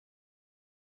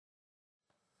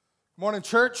Morning,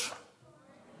 church.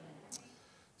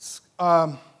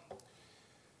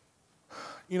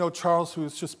 Charles, who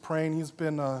was just praying, he's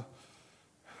been an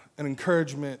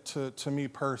encouragement to me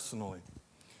personally.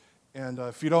 And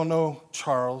if you don't know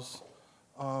Charles,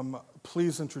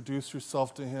 please introduce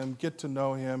yourself to him, get to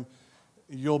know him.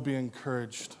 You'll be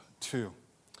encouraged too.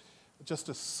 Just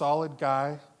a solid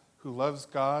guy who loves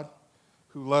God,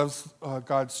 who loves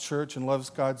God's church and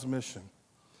loves God's mission.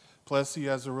 Plus, he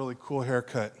has a really cool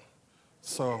haircut.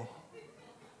 So,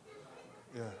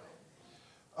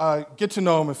 yeah. Get to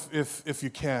know him if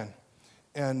you can.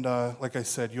 And like I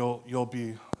said, you'll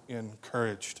be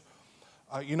encouraged.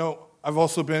 I've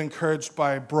also been encouraged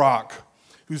by Brock,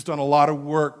 who's done a lot of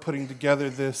work putting together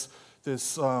this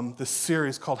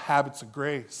series called Habits of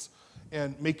Grace,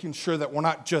 and making sure that we're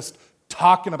not just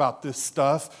talking about this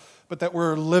stuff, but that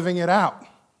we're living it out.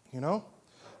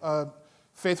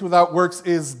 Faith without works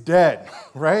is dead,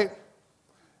 right?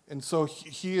 And so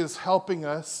he is helping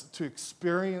us to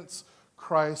experience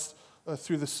Christ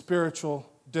through the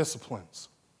spiritual disciplines.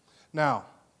 Now,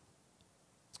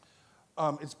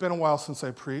 it's been a while since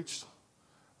I preached.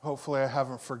 Hopefully I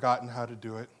haven't forgotten how to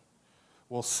do it.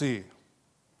 We'll see.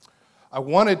 I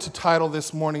wanted to title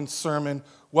this morning's sermon,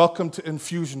 Welcome to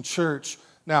Infusion Church.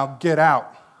 Now, get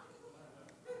out.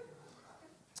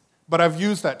 But I've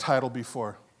used that title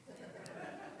before.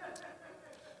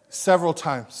 Several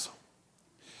times.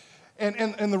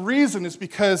 And the reason is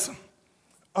because,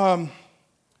 when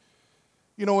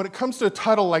it comes to a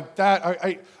title like that,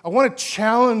 I want to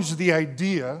challenge the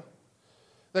idea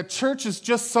that church is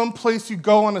just some place you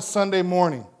go on a Sunday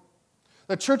morning.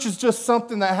 That church is just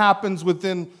something that happens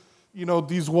within,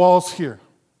 these walls here.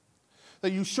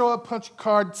 That you show up, punch a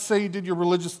card, say you did your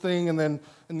religious thing, and then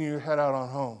you head out on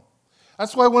home.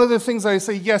 That's why one of the things I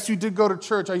say, yes, you did go to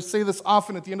church. I say this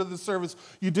often at the end of the service.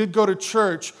 You did go to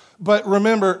church, but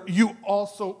remember, you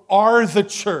also are the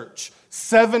church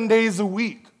 7 days a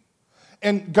week.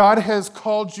 And God has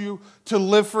called you to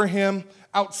live for Him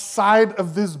outside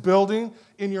of this building,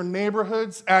 in your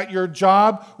neighborhoods, at your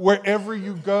job, wherever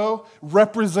you go,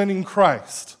 representing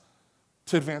Christ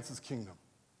to advance His kingdom,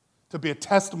 to be a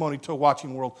testimony to a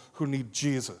watching world who need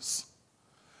Jesus.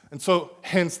 And so,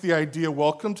 hence the idea,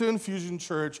 welcome to Infusion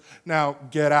Church, now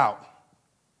get out.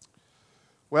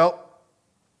 Well,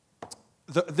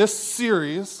 this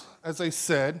series, as I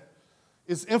said,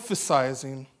 is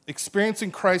emphasizing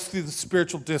experiencing Christ through the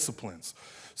spiritual disciplines.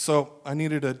 So I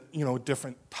needed a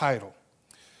different title.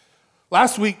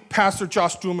 Last week, Pastor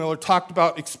Josh Duemiller talked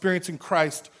about experiencing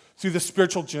Christ through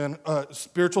the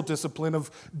spiritual discipline of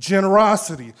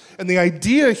generosity. And the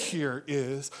idea here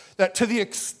is that to the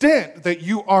extent that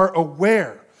you are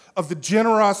aware of the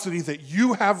generosity that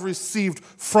you have received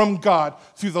from God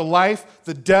through the life,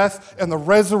 the death, and the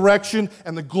resurrection,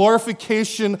 and the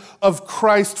glorification of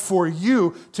Christ for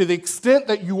you, to the extent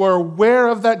that you are aware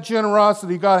of that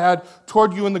generosity God had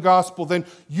toward you in the gospel, then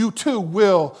you too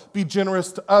will be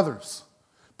generous to others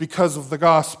because of the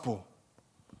gospel.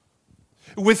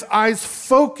 With eyes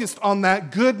focused on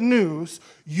that good news,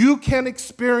 you can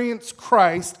experience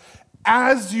Christ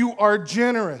as you are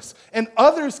generous. And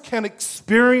others can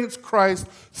experience Christ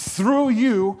through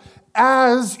you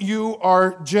as you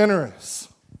are generous.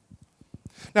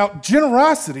 Now,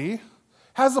 generosity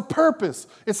has a purpose.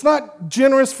 It's not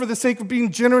generous for the sake of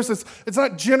being generous. It's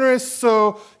not generous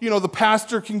so, the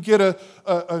pastor can get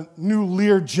a new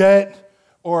Lear jet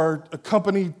or a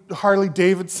company Harley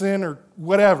Davidson or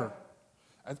whatever.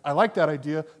 I like that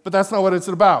idea, but that's not what it's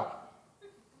about.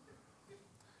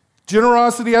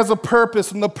 Generosity has a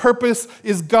purpose, and the purpose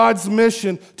is God's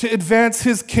mission to advance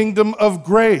His kingdom of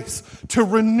grace, to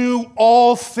renew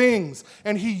all things,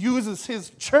 and He uses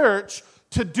His church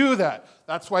to do that.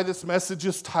 That's why this message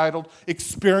is titled,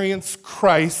 Experience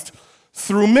Christ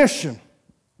Through Mission.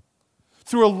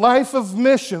 Through a life of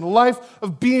mission, a life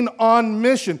of being on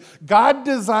mission, God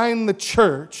designed the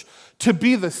church to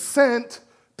be the sent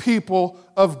people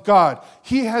of God.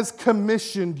 He has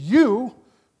commissioned you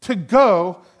to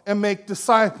go and make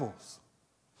disciples.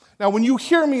 Now, when you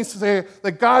hear me say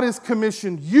that God has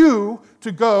commissioned you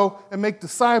to go and make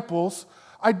disciples,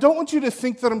 I don't want you to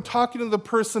think that I'm talking to the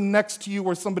person next to you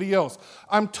or somebody else.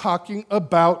 I'm talking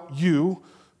about you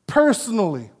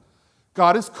personally.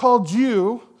 God has called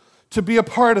you to be a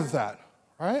part of that,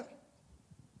 right?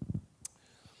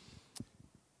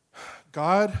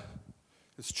 God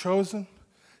has chosen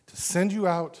to send you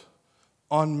out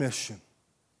on mission.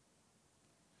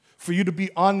 For you to be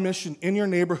on mission in your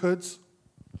neighborhoods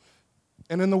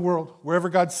and in the world, wherever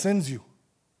God sends you.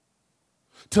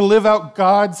 to live out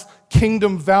God's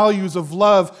kingdom values of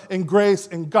love and grace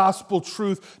and gospel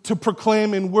truth, to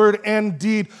proclaim in word and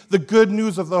deed the good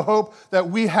news of the hope that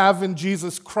we have in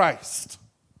Jesus Christ.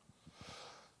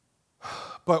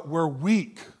 But we're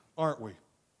weak, aren't we?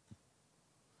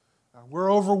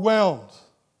 We're overwhelmed.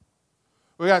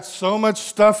 We got so much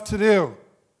stuff to do.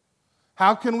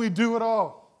 How can we do it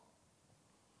all?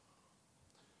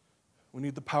 We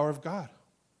need the power of God.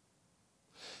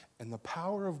 And the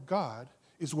power of God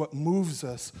is what moves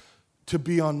us to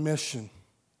be on mission.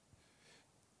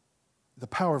 The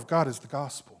power of God is the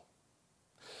gospel.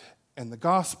 And the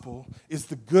gospel is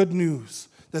the good news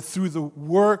that through the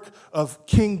work of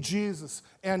King Jesus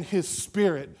and his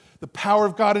Spirit, the power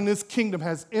of God in his kingdom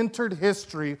has entered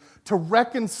history to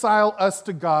reconcile us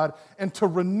to God and to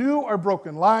renew our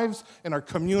broken lives and our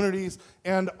communities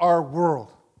and our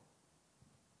world.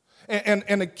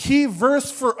 And a key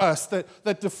verse for us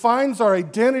that defines our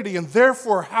identity and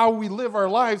therefore how we live our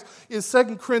lives is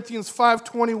 2 Corinthians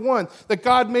 5:21, that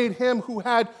God made him who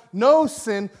had no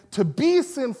sin to be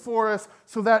sin for us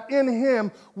so that in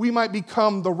him we might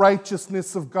become the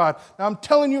righteousness of God. Now I'm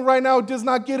telling you right now, it does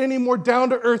not get any more down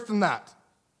to earth than that.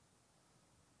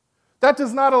 That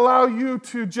does not allow you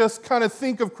to just kind of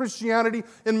think of Christianity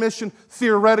and mission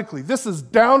theoretically. This is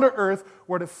down to earth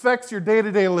where it affects your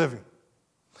day-to-day living.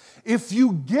 If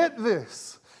you get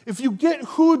this, if you get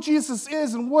who Jesus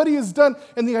is and what he has done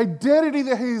and the identity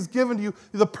that he's given to you,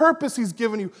 the purpose he's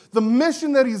given you, the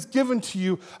mission that he's given to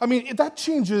you, I mean, that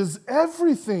changes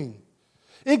everything.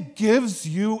 It gives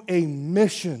you a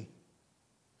mission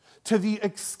to the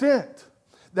extent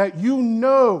that you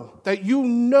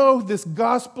know this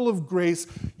gospel of grace,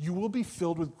 you will be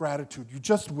filled with gratitude. You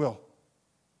just will.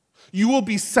 You will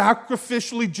be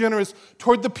sacrificially generous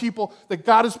toward the people that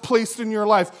God has placed in your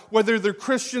life, whether they're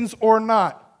Christians or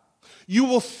not. You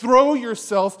will throw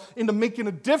yourself into making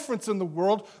a difference in the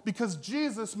world because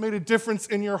Jesus made a difference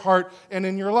in your heart and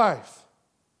in your life.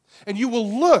 And you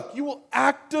will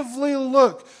actively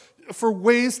look for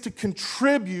ways to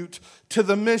contribute to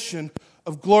the mission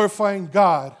of glorifying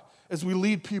God as we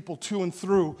lead people to and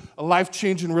through a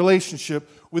life-changing relationship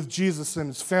with Jesus and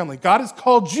his family. God has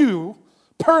called you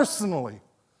personally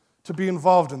to be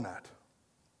involved in that.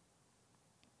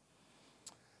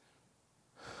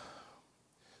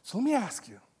 So let me ask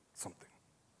you something.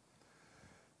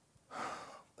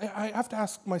 I have to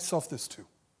ask myself this too.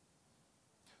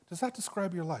 Does that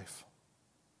describe your life?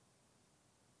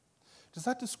 Does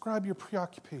that describe your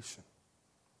preoccupation?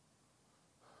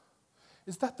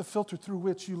 Is that the filter through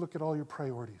which you look at all your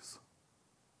priorities?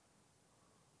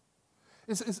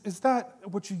 Is that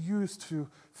what you use to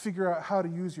figure out how to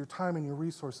use your time and your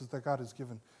resources that God has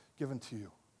given to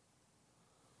you?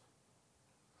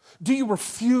 Do you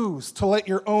refuse to let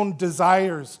your own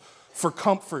desires for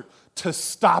comfort to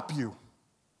stop you?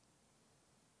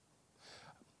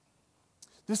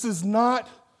 This is not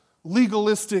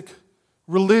legalistic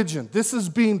religion. This is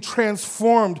being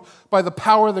transformed by the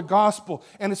power of the gospel,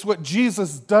 and it's what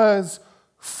Jesus does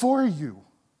for you.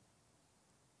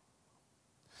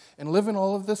 And living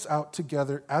all of this out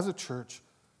together as a church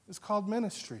is called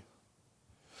ministry.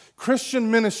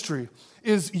 Christian ministry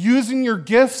is using your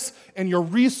gifts and your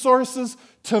resources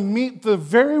to meet the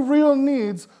very real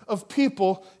needs of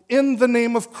people in the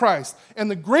name of Christ. And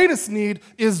the greatest need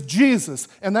is Jesus.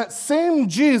 And that same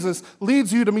Jesus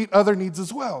leads you to meet other needs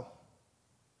as well.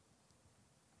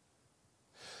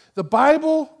 The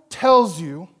Bible tells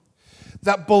you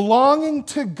that belonging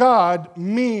to God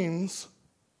means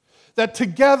that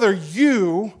together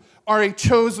you are a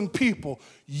chosen people.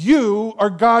 You are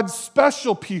God's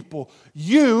special people.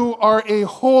 You are a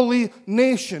holy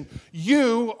nation.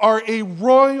 You are a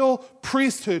royal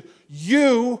priesthood.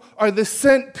 You are the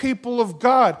sent people of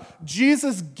God.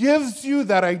 Jesus gives you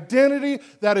that identity.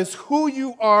 That is who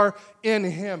you are in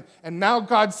him. And now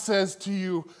God says to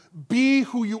you, be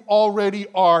who you already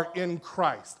are in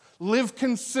Christ. Live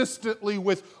consistently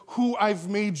with who I've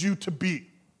made you to be.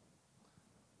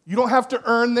 You don't have to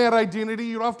earn that identity.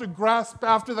 You don't have to grasp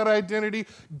after that identity.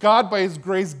 God, by his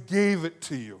grace, gave it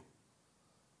to you.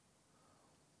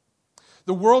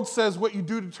 The world says what you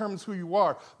do determines who you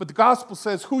are, but the gospel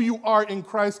says who you are in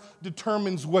Christ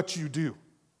determines what you do.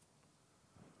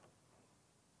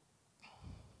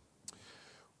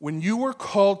 When you were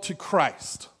called to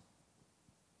Christ,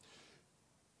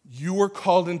 you were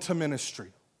called into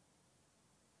ministry.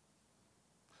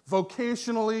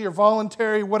 Vocationally or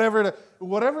voluntary, whatever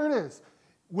it is.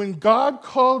 When God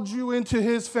called you into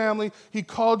his family, he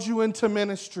called you into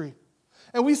ministry.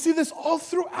 And we see this all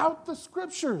throughout the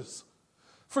scriptures.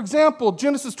 For example,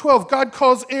 Genesis 12, God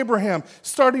calls Abraham,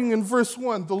 starting in verse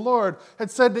 1. The Lord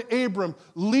had said to Abram,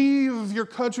 leave your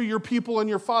country, your people, and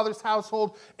your father's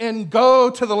household, and go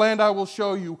to the land I will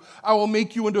show you. I will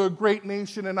make you into a great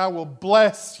nation, and I will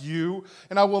bless you,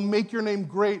 and I will make your name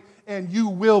great, and you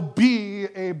will be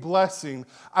a blessing.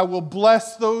 I will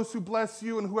bless those who bless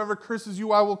you, and whoever curses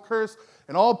you, I will curse,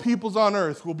 and all peoples on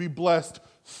earth will be blessed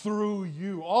through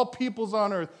you. All peoples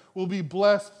on earth will be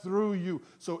blessed through you.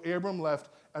 So Abram left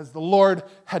as the Lord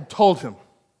had told him.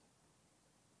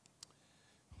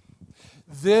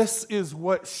 This is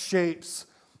what shapes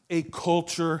a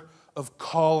culture of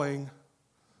calling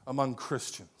among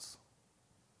Christians.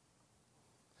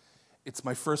 It's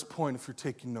my first point if you're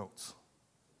taking notes.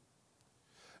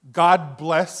 God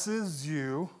blesses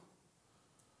you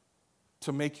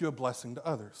to make you a blessing to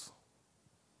others.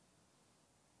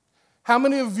 How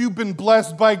many of you have been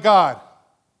blessed by God?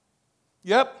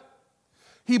 Yep.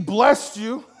 He blessed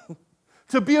you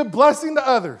to be a blessing to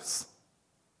others.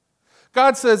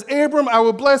 God says, Abram, I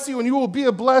will bless you and you will be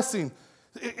a blessing.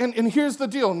 And here's the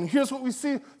deal, and here's what we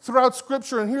see throughout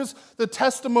Scripture, and here's the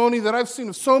testimony that I've seen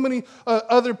of so many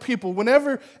other people.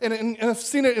 Whenever, and I've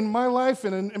seen it in my life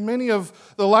and in many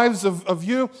of the lives of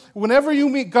you, whenever you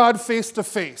meet God face to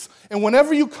face, and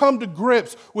whenever you come to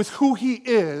grips with who He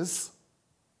is,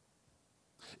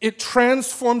 it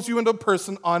transforms you into a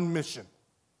person on mission.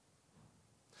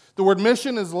 The word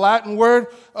mission is a Latin word,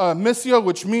 missio,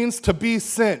 which means to be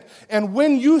sent. And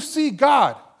when you see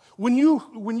God, when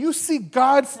you see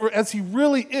God as He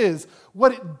really is,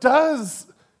 what it does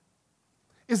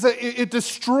is that it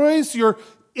destroys your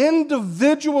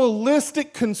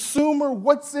individualistic consumer,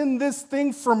 what's in this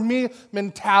thing for me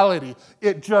mentality.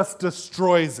 It just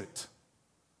destroys it.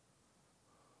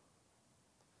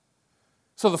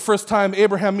 So the first time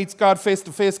Abraham meets God face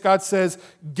to face, God says,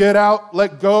 get out,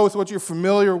 let go with what you're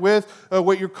familiar with,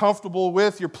 what you're comfortable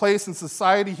with, your place in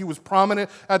society. He was prominent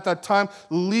at that time.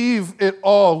 Leave it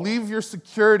all. Leave your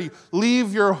security.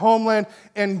 Leave your homeland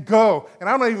and go. And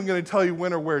I'm not even going to tell you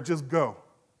when or where. Just go.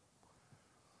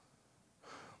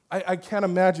 I can't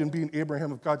imagine being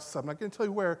Abraham if God said, I'm not going to tell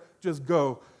you where. Just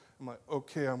go. I'm like,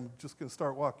 okay, I'm just going to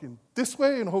start walking this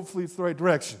way and hopefully it's the right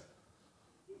direction.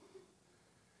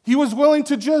 He was willing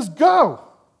to just go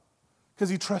because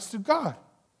he trusted God.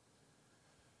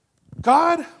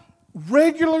 God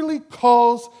regularly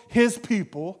calls His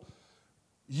people,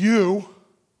 you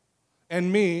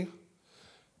and me,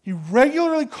 He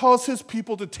regularly calls His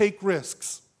people to take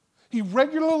risks. He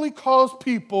regularly calls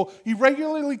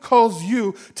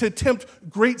you to attempt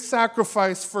great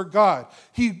sacrifice for God.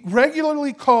 He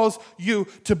regularly calls you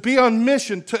to be on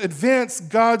mission to advance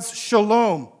God's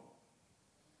shalom.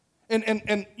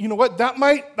 And you know what? That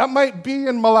might be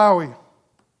in Malawi.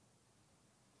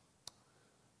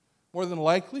 More than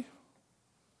likely,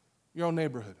 your own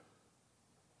neighborhood.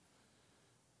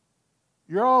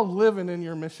 You're all living in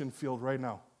your mission field right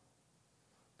now.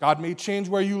 God may change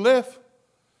where you live.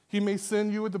 He may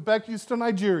send you with the Beckies to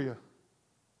Nigeria.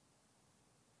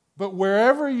 But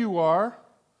wherever you are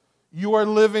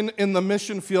living in the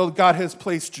mission field God has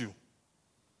placed you.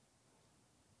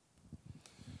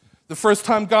 The first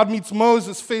time God meets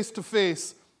Moses face to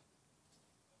face,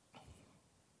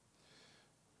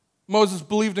 Moses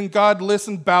believed in God,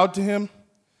 listened, bowed to Him.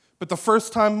 But the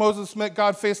first time Moses met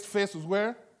God face to face was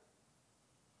where?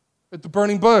 At the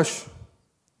burning bush.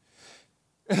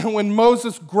 And when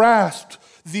Moses grasped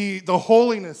the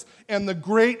holiness and the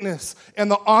greatness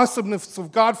and the awesomeness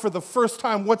of God for the first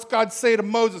time, what's God say to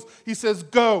Moses? He says,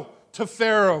 go to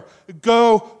Pharaoh.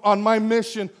 Go on my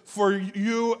mission for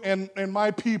you and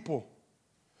my people.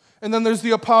 And then there's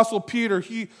the Apostle Peter.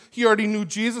 He already knew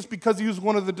Jesus because he was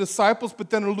one of the disciples, but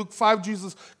then in Luke 5,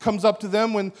 Jesus comes up to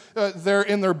them when they're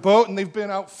in their boat and they've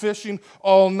been out fishing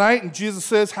all night, and Jesus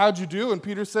says, how'd you do? And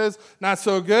Peter says, not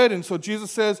so good. And so Jesus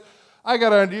says, I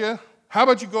got an idea. How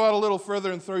about you go out a little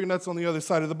further and throw your nets on the other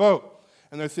side of the boat?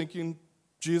 And they're thinking,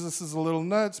 Jesus is a little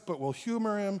nuts, but we'll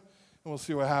humor him and we'll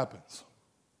see what happens.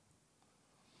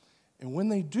 And when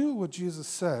they do what Jesus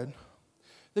said,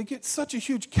 they get such a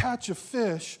huge catch of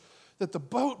fish that the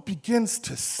boat begins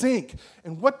to sink.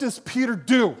 And what does Peter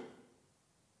do?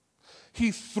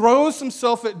 He throws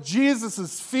himself at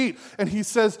Jesus' feet and he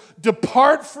says,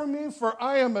 depart from me, for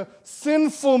I am a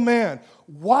sinful man.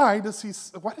 Why does he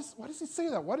say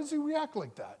that? Why does he react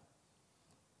like that?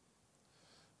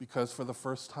 Because for the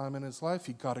first time in his life,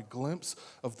 he got a glimpse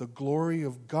of the glory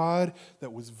of God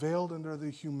that was veiled under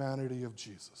the humanity of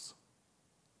Jesus.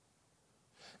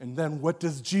 And then what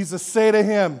does Jesus say to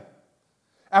him?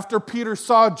 After Peter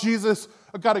saw Jesus,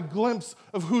 got a glimpse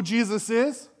of who Jesus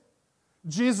is,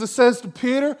 Jesus says to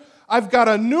Peter, I've got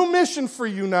a new mission for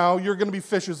you now. You're going to be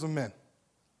fishers of men.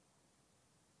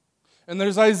 And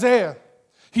there's Isaiah.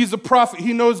 He's a prophet.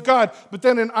 He knows God. But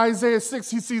then in Isaiah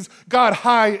 6, he sees God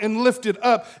high and lifted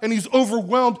up, and he's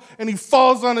overwhelmed, and he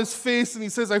falls on his face, and he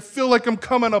says, I feel like I'm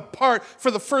coming apart.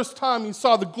 For the first time, he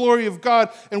saw the glory of God.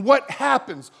 And what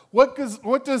happens? What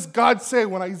does God say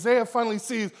when Isaiah finally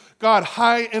sees God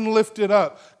high and lifted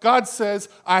up? God says,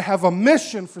 I have a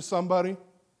mission for somebody.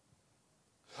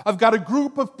 I've got a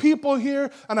group of people here,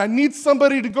 and I need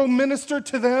somebody to go minister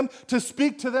to them, to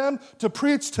speak to them, to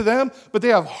preach to them, but they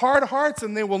have hard hearts,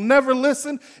 and they will never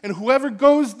listen, and whoever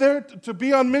goes there to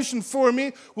be on mission for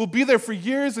me will be there for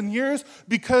years and years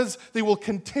because they will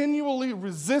continually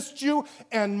resist you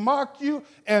and mock you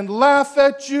and laugh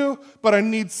at you, but I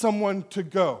need someone to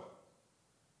go.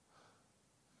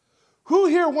 Who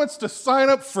here wants to sign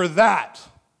up for that?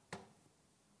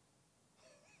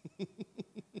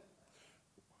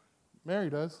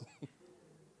 Mary does.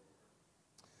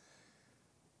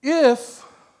 If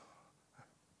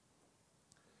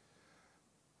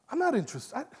I'm not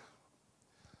interested,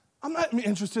 I'm not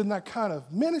interested in that kind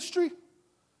of ministry.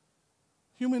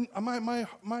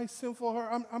 My sinful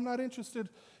heart, I'm not interested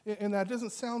in that. It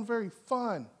doesn't sound very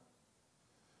fun.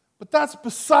 But that's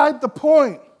beside the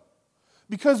point.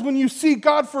 Because when you see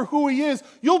God for who He is,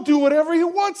 you'll do whatever He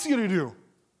wants you to do.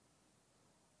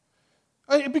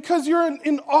 Because you're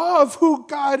in awe of who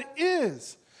God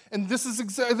is. And this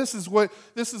is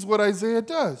what Isaiah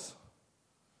does.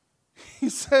 He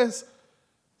says,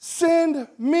 send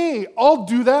me. I'll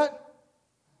do that.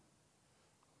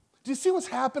 Do you see what's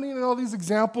happening in all these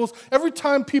examples? Every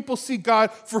time people see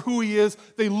God for who He is,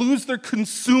 they lose their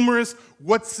consumerist,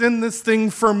 what's in this thing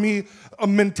for me, a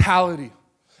mentality.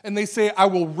 And they say, I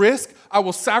will risk, I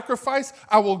will sacrifice,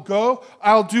 I will go,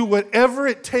 I'll do whatever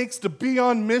it takes to be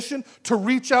on mission, to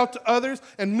reach out to others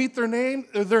and meet their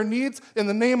needs in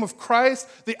the name of Christ.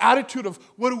 The attitude of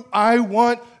what do I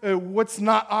want, what's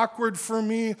not awkward for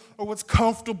me, or what's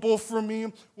comfortable for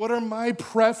me, what are my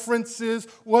preferences,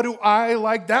 what do I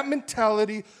like. That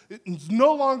mentality is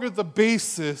no longer the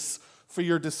basis for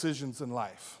your decisions in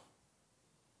life.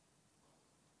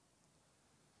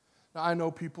 Now, I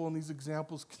know people in these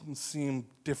examples can seem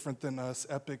different than us,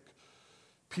 epic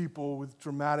people with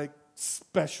dramatic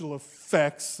special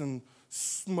effects and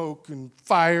smoke and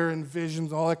fire and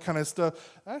visions, all that kind of stuff.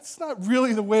 That's not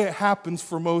really the way it happens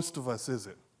for most of us, is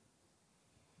it?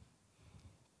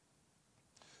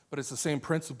 But it's the same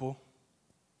principle,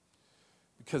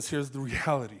 because here's the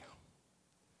reality.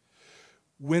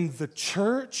 When the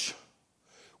church,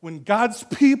 when God's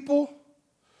people,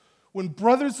 when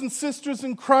brothers and sisters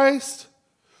in Christ,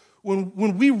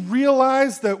 when we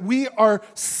realize that we are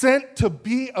sent to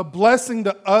be a blessing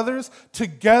to others,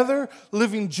 together,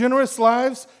 living generous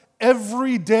lives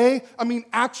every day,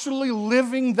 actually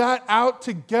living that out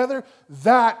together,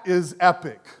 that is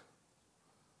epic.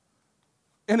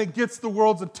 And it gets the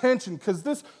world's attention, because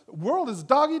this world is a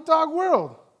dog-eat-dog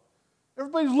world.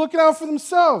 Everybody's looking out for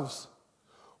themselves.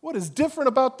 What is different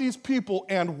about these people,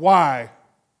 and why?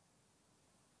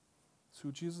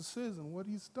 Who Jesus is and what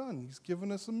He's done. He's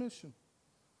given us a mission.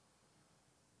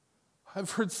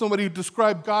 I've heard somebody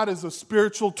describe God as a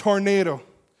spiritual tornado,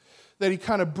 that He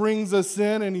kind of brings us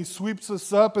in and He sweeps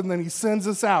us up and then He sends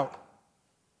us out.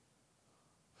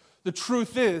 The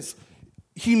truth is,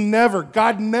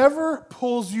 God never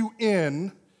pulls you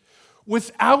in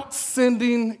without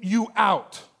sending you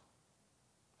out.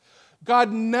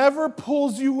 God never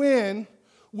pulls you in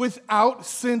without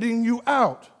sending you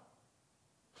out.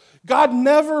 God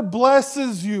never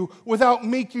blesses you without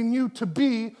making you to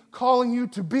be, calling you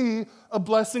to be a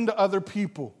blessing to other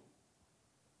people.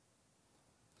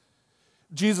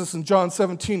 Jesus in John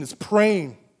 17 is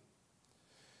praying.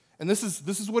 And this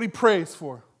is what He prays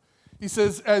for. He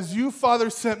says, as you, Father,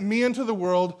 sent me into the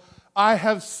world, I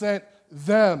have sent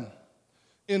them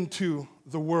into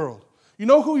the world. You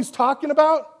know who He's talking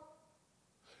about?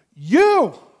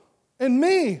 You and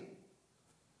me.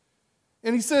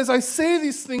 And He says, I say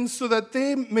these things so that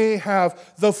they may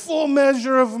have the full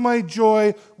measure of my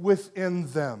joy within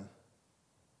them.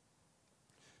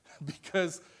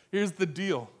 Because here's the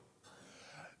deal.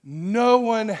 No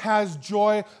one has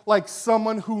joy like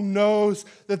someone who knows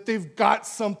that they've got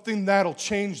something that'll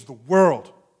change the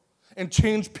world and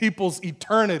change people's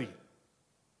eternity.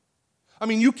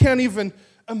 You can't even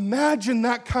imagine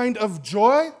that kind of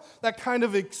joy, that kind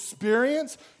of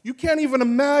experience. You can't even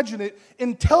imagine it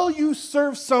until you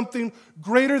serve something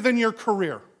greater than your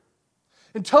career,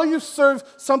 Until you serve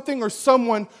something or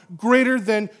someone greater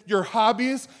than your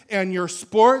hobbies and your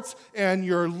sports and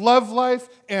your love life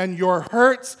and your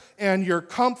hurts and your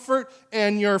comfort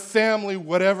and your family,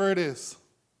 whatever it is.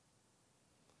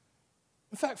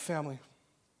 In fact, family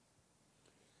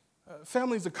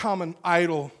is a common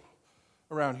idol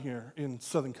around here in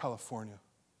Southern California.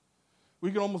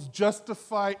 We can almost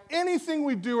justify anything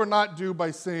we do or not do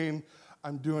by saying,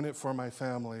 I'm doing it for my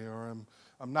family, or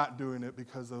I'm not doing it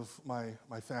because of my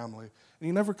family. And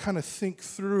you never kind of think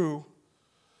through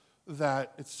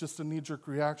that it's just a knee-jerk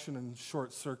reaction and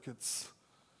short circuits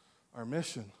our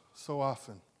mission so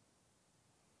often.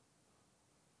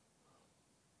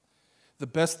 The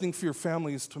best thing for your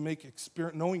family is to make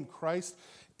knowing Christ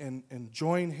and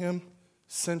enjoying Him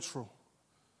central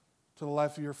to the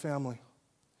life of your family.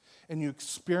 And you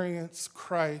experience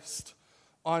Christ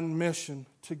on mission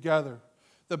together.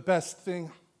 The best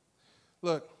thing,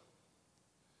 look,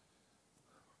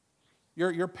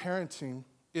 your parenting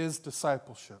is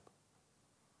discipleship,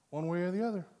 one way or the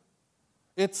other.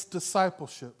 It's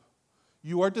discipleship.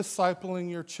 You are discipling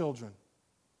your children.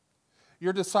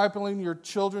 You're discipling your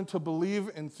children to believe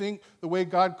and think the way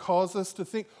God calls us to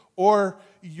think, or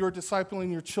you're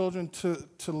discipling your children to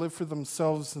live for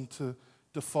themselves and to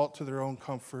default to their own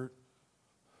comfort.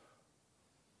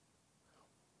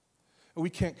 We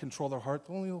can't control their heart.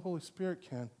 Only the Holy Spirit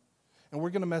can. And we're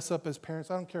going to mess up as parents.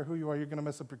 I don't care who you are. You're going to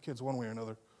mess up your kids one way or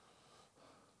another.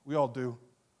 We all do.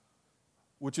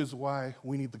 Which is why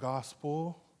we need the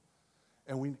gospel.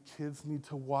 And kids need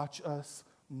to watch us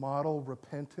model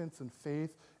repentance and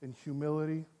faith and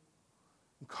humility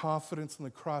and confidence in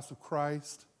the cross of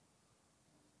Christ.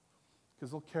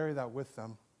 Because they'll carry that with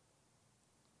them.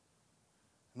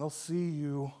 And they'll see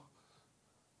you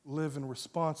live in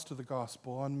response to the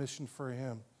gospel, on mission for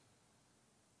Him.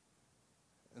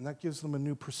 And that gives them a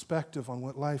new perspective on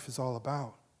what life is all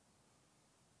about.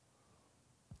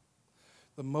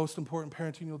 The most important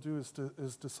parenting you'll do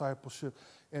is discipleship.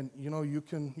 And you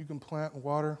can plant and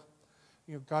water.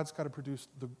 God's got to produce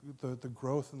the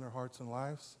growth in their hearts and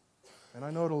lives. And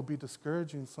I know it'll be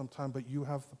discouraging sometimes, but you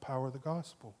have the power of the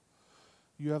gospel.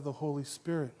 You have the Holy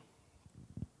Spirit.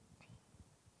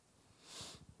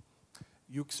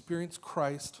 You experience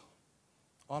Christ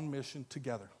on mission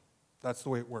together. That's the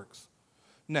way it works.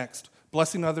 Next,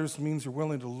 blessing others means you're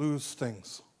willing to lose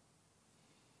things.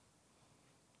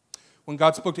 When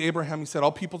God spoke to Abraham, He said,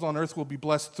 all peoples on earth will be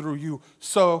blessed through you.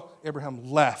 So Abraham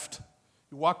left.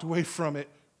 He walked away from it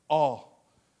all.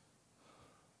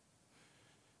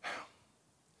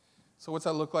 So what's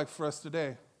that look like for us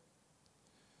today?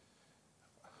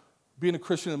 Being a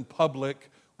Christian in public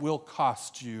will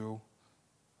cost you.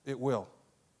 It will.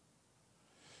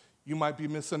 You might be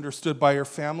misunderstood by your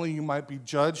family. You might be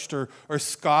judged or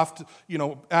scoffed,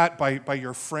 at by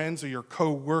your friends or your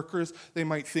co-workers. They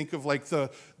might think of like the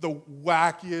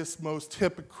wackiest, most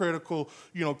hypocritical,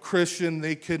 Christian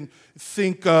they can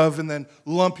think of, and then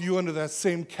lump you into that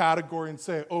same category and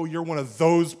say, oh, you're one of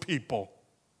those people.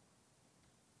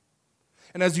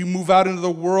 And as you move out into the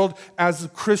world as a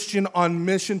Christian on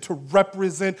mission to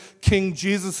represent King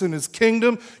Jesus and His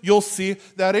kingdom, you'll see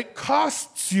that it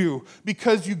costs you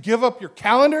because you give up your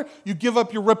calendar, you give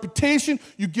up your reputation,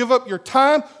 you give up your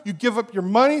time, you give up your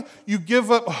money, you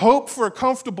give up hope for a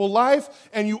comfortable life,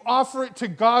 and you offer it to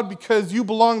God because you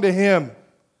belong to Him.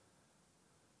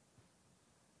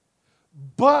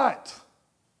 But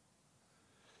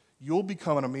you'll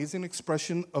become an amazing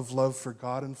expression of love for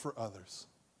God and for others.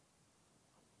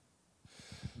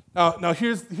 Now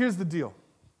here's the deal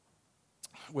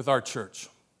with our church.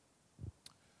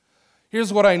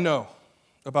 Here's what I know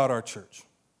about our church.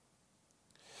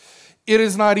 It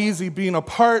is not easy being a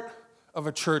part of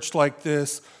a church like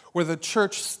this where the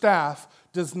church staff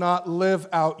does not live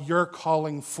out your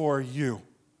calling for you.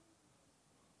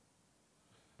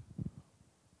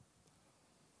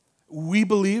 We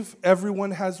believe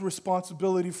everyone has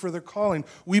responsibility for their calling.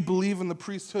 We believe in the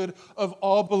priesthood of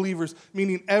all believers,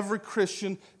 meaning every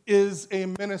Christian is a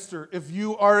minister. If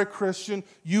you are a Christian,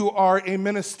 you are a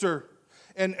minister.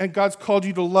 And God's called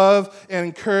you to love and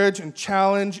encourage and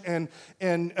challenge and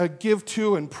give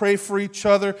to and pray for each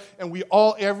other. And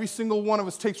every single one of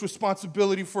us takes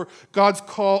responsibility for God's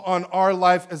call on our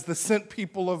life as the sent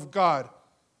people of God.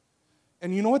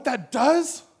 And you know what that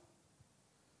does?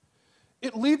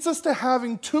 It leads us to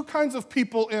having two kinds of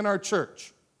people in our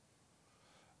church: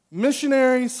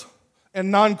 missionaries and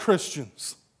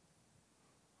non-Christians.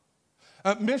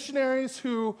 Missionaries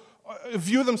who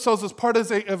view themselves as part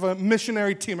of a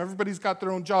missionary team. Everybody's got their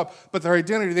own job, but their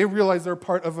identity, they realize they're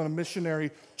part of a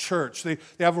missionary church. They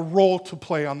have a role to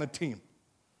play on the team.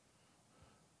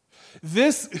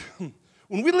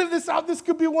 When we live this out, this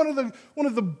could be one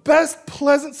of the best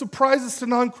pleasant surprises to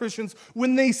non-Christians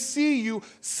when they see you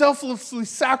selflessly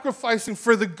sacrificing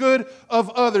for the good of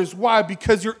others. Why?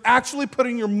 Because you're actually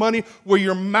putting your money where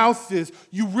your mouth is.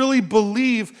 You really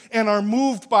believe and are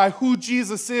moved by who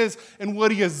Jesus is and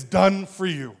what he has done for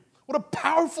you. What a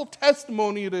powerful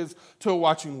testimony it is to a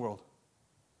watching world.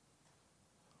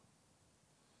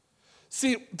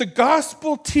 See, the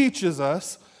gospel teaches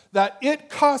us that it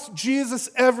cost Jesus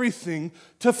everything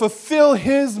to fulfill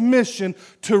his mission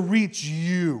to reach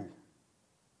you.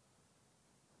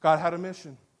 God had a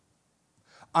mission.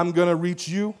 I'm going to reach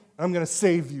you. I'm going to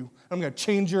save you. I'm going to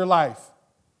change your life,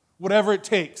 whatever it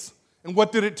takes. And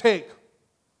what did it take?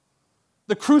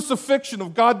 The crucifixion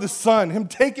of God the Son, him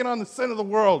taking on the sin of the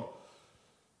world.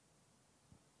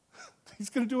 He's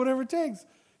going to do whatever it takes.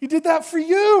 He did that for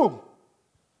you.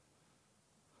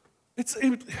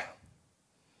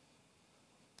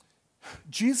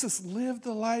 Jesus lived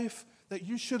the life that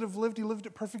you should have lived. He lived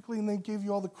it perfectly, and they gave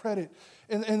you all the credit.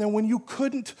 And then when you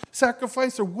couldn't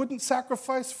sacrifice or wouldn't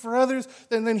sacrifice for others,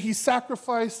 then he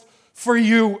sacrificed for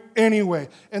you anyway.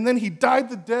 And then he died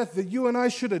the death that you and I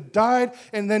should have died,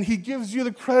 and then he gives you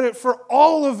the credit for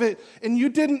all of it, and you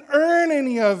didn't earn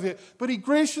any of it, but he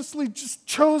graciously just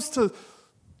chose to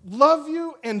love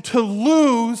you and to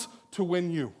lose to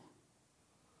win you.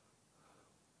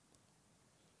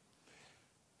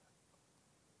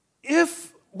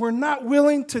 If we're not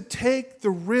willing to take the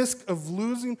risk of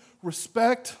losing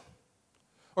respect,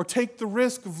 or take the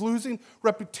risk of losing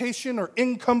reputation or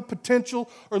income potential,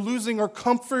 or losing our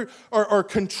comfort or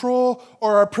control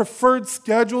or our preferred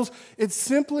schedules, it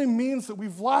simply means that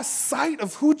we've lost sight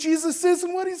of who Jesus is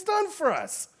and what he's done for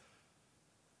us.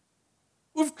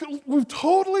 We've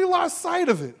totally lost sight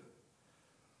of it.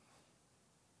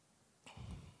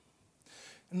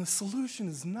 And the solution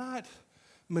is not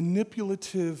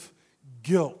manipulative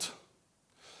guilt.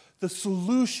 The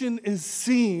solution is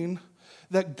seeing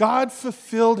that God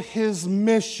fulfilled his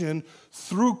mission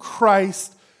through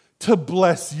Christ to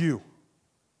bless you.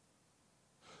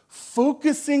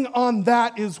 Focusing on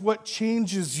that is what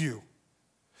changes you.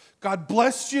 God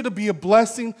blessed you to be a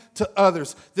blessing to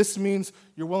others. This means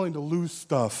you're willing to lose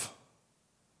stuff.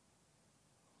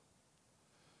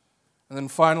 And then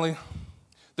finally,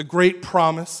 the great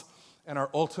promise and our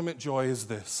ultimate joy is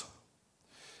this.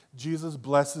 Jesus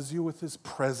blesses you with his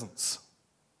presence.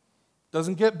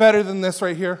 Doesn't get better than this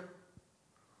right here.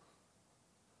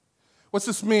 What's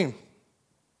this mean?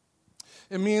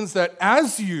 It means that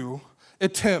as you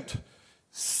attempt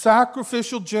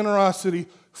sacrificial generosity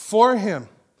for him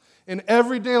in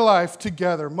everyday life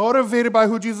together, motivated by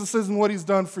who Jesus is and what he's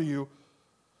done for you,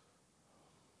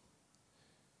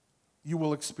 you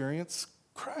will experience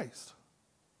Christ.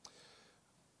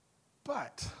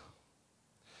 But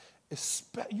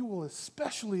you will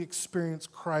especially experience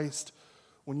Christ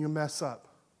when you mess up.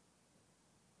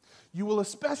 You will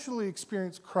especially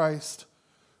experience Christ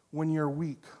when you're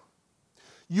weak.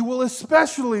 You will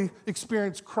especially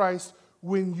experience Christ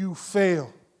when you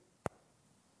fail.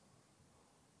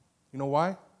 You know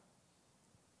why?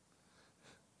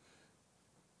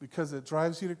 Because it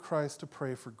drives you to Christ to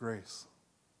pray for grace.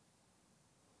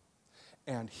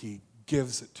 And he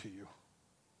gives it to you.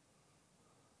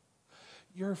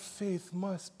 Your faith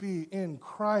must be in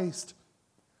Christ.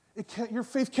 Your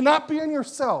faith cannot be in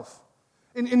yourself,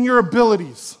 in your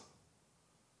abilities.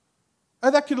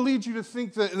 And that could lead you to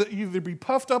think that you either be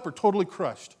puffed up or totally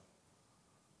crushed.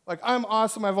 Like, I'm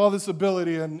awesome, I have all this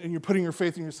ability, and you're putting your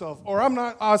faith in yourself. Or I'm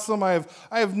not awesome, I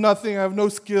have nothing, I have no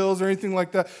skills or anything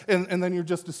like that. And then you're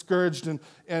just discouraged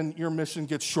and your mission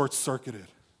gets short-circuited.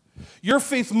 Your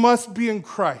faith must be in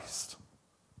Christ.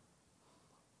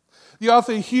 The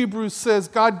author of Hebrews says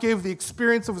God gave the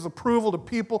experience of his approval to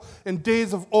people in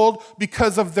days of old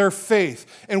because of their faith.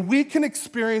 And we can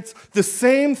experience the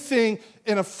same thing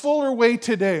in a fuller way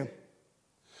today.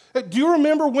 Do you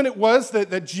remember when it was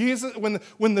that Jesus,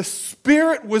 when the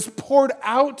Spirit was poured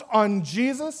out on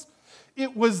Jesus?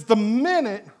 It was the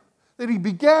minute that he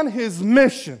began his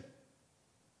mission.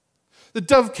 The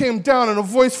dove came down and a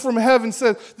voice from heaven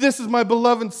said, "This is my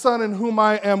beloved Son in whom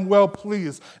I am well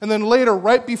pleased." And then later,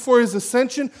 right before his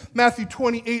ascension, Matthew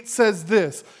 28 says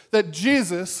this, that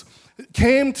Jesus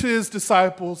came to his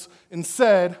disciples and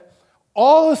said,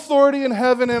 "All authority in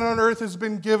heaven and on earth has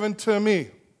been given to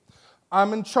me.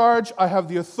 I'm in charge. I have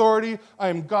the authority. I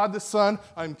am God the Son.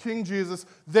 I'm King Jesus.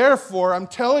 Therefore, I'm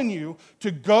telling you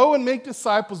to go and make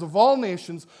disciples of all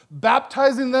nations,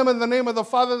 baptizing them in the name of the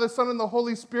Father, the Son, and the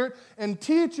Holy Spirit, and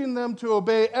teaching them to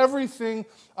obey everything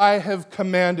I have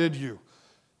commanded you."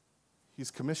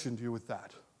 He's commissioned you with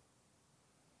that.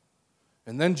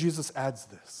 And then Jesus adds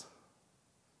this.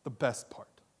 the best part.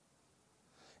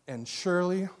 And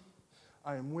surely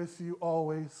I am with you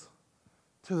always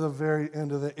to the very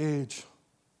end of the age.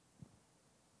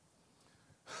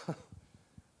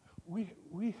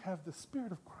 We have the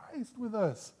Spirit of Christ with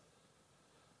us.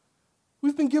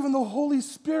 We've been given the Holy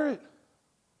Spirit,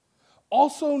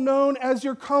 also known as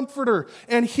your comforter,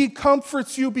 and he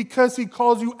comforts you because he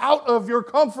calls you out of your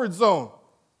comfort zone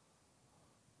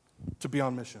to be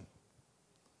on mission.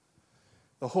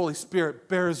 The Holy Spirit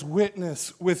bears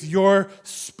witness with your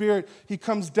spirit. He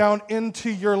comes down into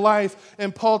your life.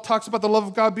 And Paul talks about the love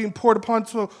of God being poured upon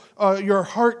your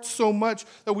heart so much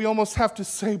that we almost have to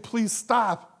say, please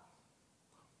stop.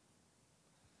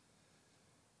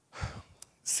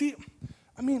 See,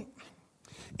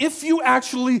 if you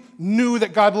actually knew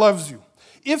that God loves you,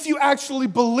 if you actually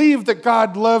believe that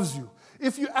God loves you,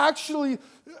 if you actually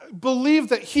believe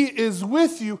that he is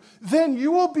with you, then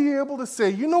you will be able to say,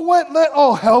 you know what, let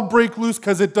all hell break loose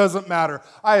because it doesn't matter.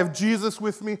 I have Jesus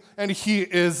with me and he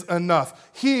is enough.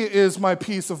 He is my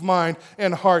peace of mind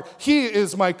and heart. He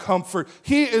is my comfort.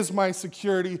 He is my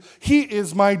security. He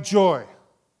is my joy.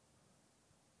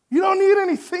 You don't need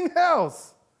anything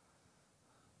else.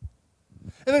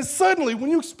 And then suddenly, when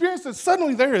you experience it,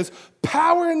 suddenly there is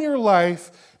power in your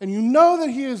life, and you know that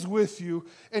he is with you,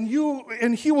 and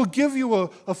he will give you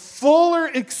a fuller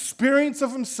experience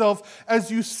of himself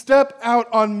as you step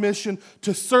out on mission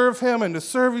to serve him and to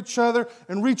serve each other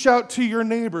and reach out to your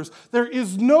neighbors. There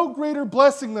is no greater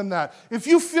blessing than that. If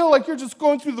you feel like you're just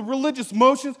going through the religious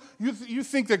motions, you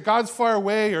think that God's far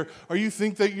away, or you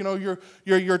think that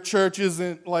your church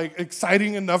isn't like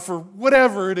exciting enough for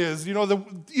whatever it is. The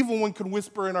evil one can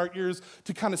whisper in our ears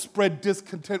to kind of spread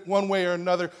discontent one way or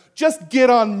another. Just get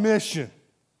on mission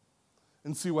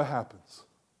and see what happens.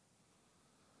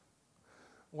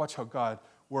 Watch how God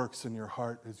works in your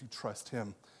heart as you trust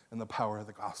him and the power of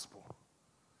the gospel.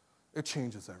 It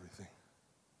changes everything.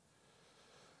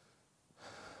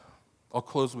 I'll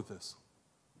close with this.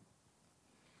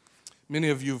 Many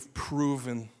of you have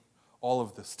proven all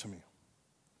of this to me.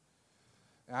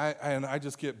 And I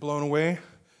just get blown away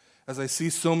as I see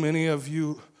so many of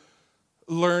you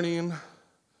learning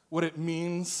what it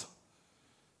means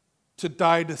to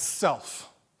die to self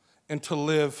and to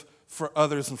live for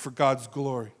others and for God's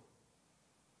glory.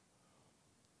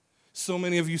 So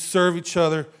many of you serve each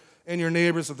other and your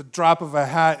neighbors at the drop of a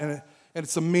hat, and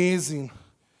it's amazing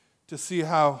to see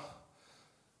how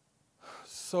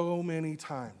so many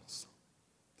times,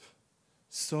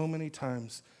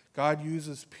 God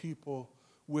uses people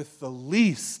with the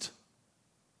least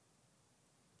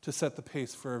to set the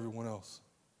pace for everyone else.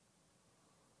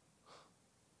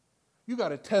 You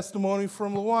got a testimony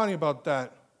from Luwani about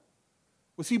that.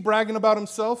 Was he bragging about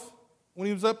himself when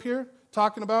he was up here,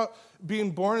 talking about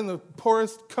being born in the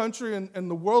poorest country in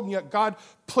the world, and yet God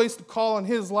placed a call on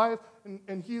his life,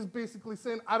 and he's basically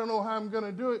saying, I don't know how I'm going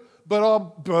to do it, but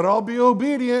I'll be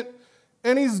obedient,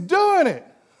 and he's doing it.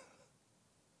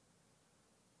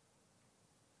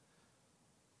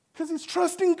 Because he's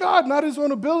trusting God, not his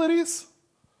own abilities.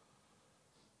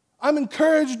 I'm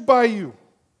encouraged by you.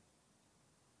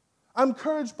 I'm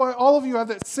encouraged by all of you who have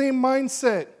that same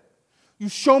mindset. You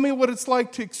show me what it's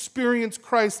like to experience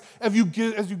Christ as you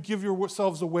give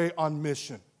yourselves away on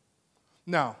mission.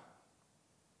 Now,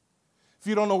 if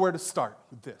you don't know where to start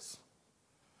with this,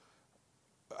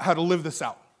 how to live this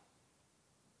out,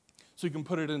 so you can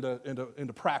put it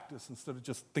into practice instead of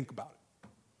just think about it,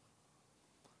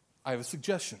 I have a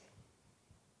suggestion.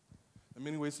 There are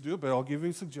many ways to do it, but I'll give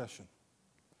you a suggestion.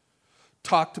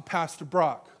 Talk to Pastor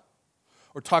Brock.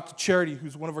 Or talk to Charity,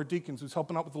 who's one of our deacons, who's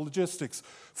helping out with the logistics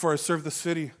for our Serve the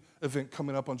City event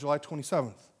coming up on July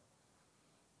 27th.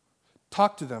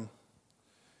 Talk to them.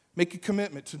 Make a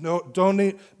commitment to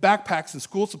donate backpacks and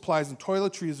school supplies and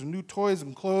toiletries and new toys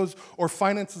and clothes or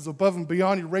finances above and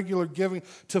beyond your regular giving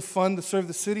to fund the Serve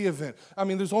the City event.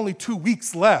 There's only 2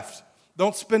 weeks left.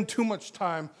 Don't spend too much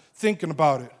time thinking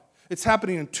about it. It's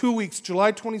happening in 2 weeks,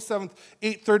 July 27th,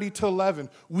 8:30 to 11.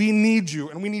 We need you,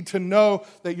 and we need to know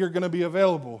that you're going to be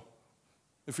available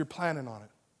if you're planning on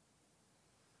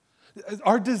it.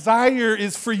 Our desire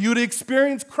is for you to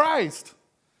experience Christ.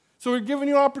 So we're giving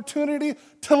you an opportunity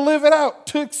to live it out,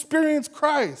 to experience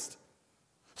Christ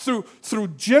through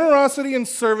generosity and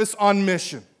service on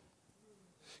mission.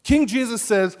 King Jesus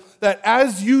says that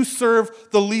as you serve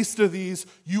the least of these,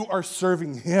 you are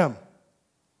serving him.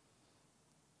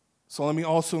 So let me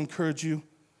also encourage you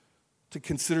to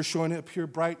consider showing up here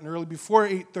bright and early before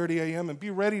 8:30 a.m. and be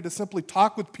ready to simply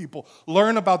talk with people,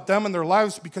 learn about them and their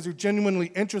lives because you're genuinely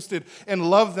interested and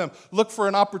love them. Look for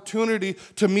an opportunity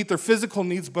to meet their physical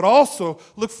needs, but also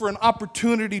look for an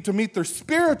opportunity to meet their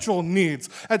spiritual needs.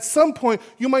 At some point,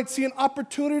 you might see an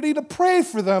opportunity to pray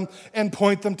for them and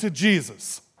point them to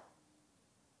Jesus.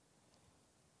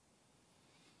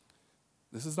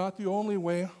 This is not the only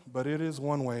way, but it is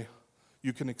one way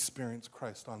you can experience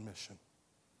Christ on mission,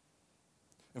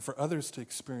 and for others to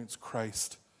experience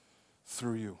Christ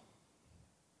through you.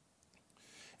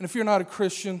 And if you're not a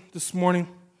Christian this morning,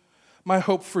 my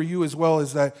hope for you as well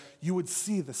is that you would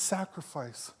see the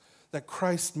sacrifice that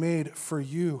Christ made for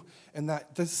you, and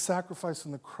that this sacrifice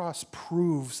on the cross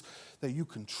proves that you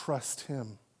can trust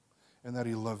him and that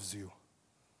he loves you.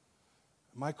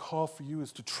 My call for you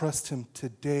is to trust him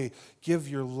today. Give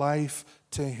your life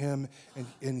to him,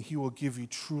 and he will give you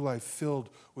true life filled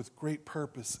with great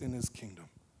purpose in his kingdom.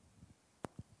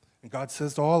 And God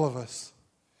says to all of us,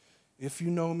 if you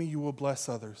know me, you will bless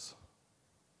others.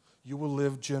 You will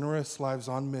live generous lives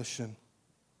on mission,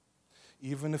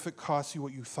 even if it costs you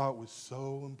what you thought was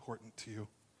so important to you.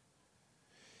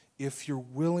 If you're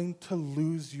willing to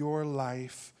lose your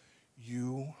life,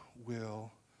 you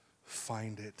will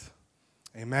find it.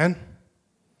 Amen?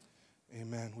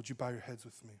 Amen. Would you bow your heads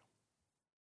with me?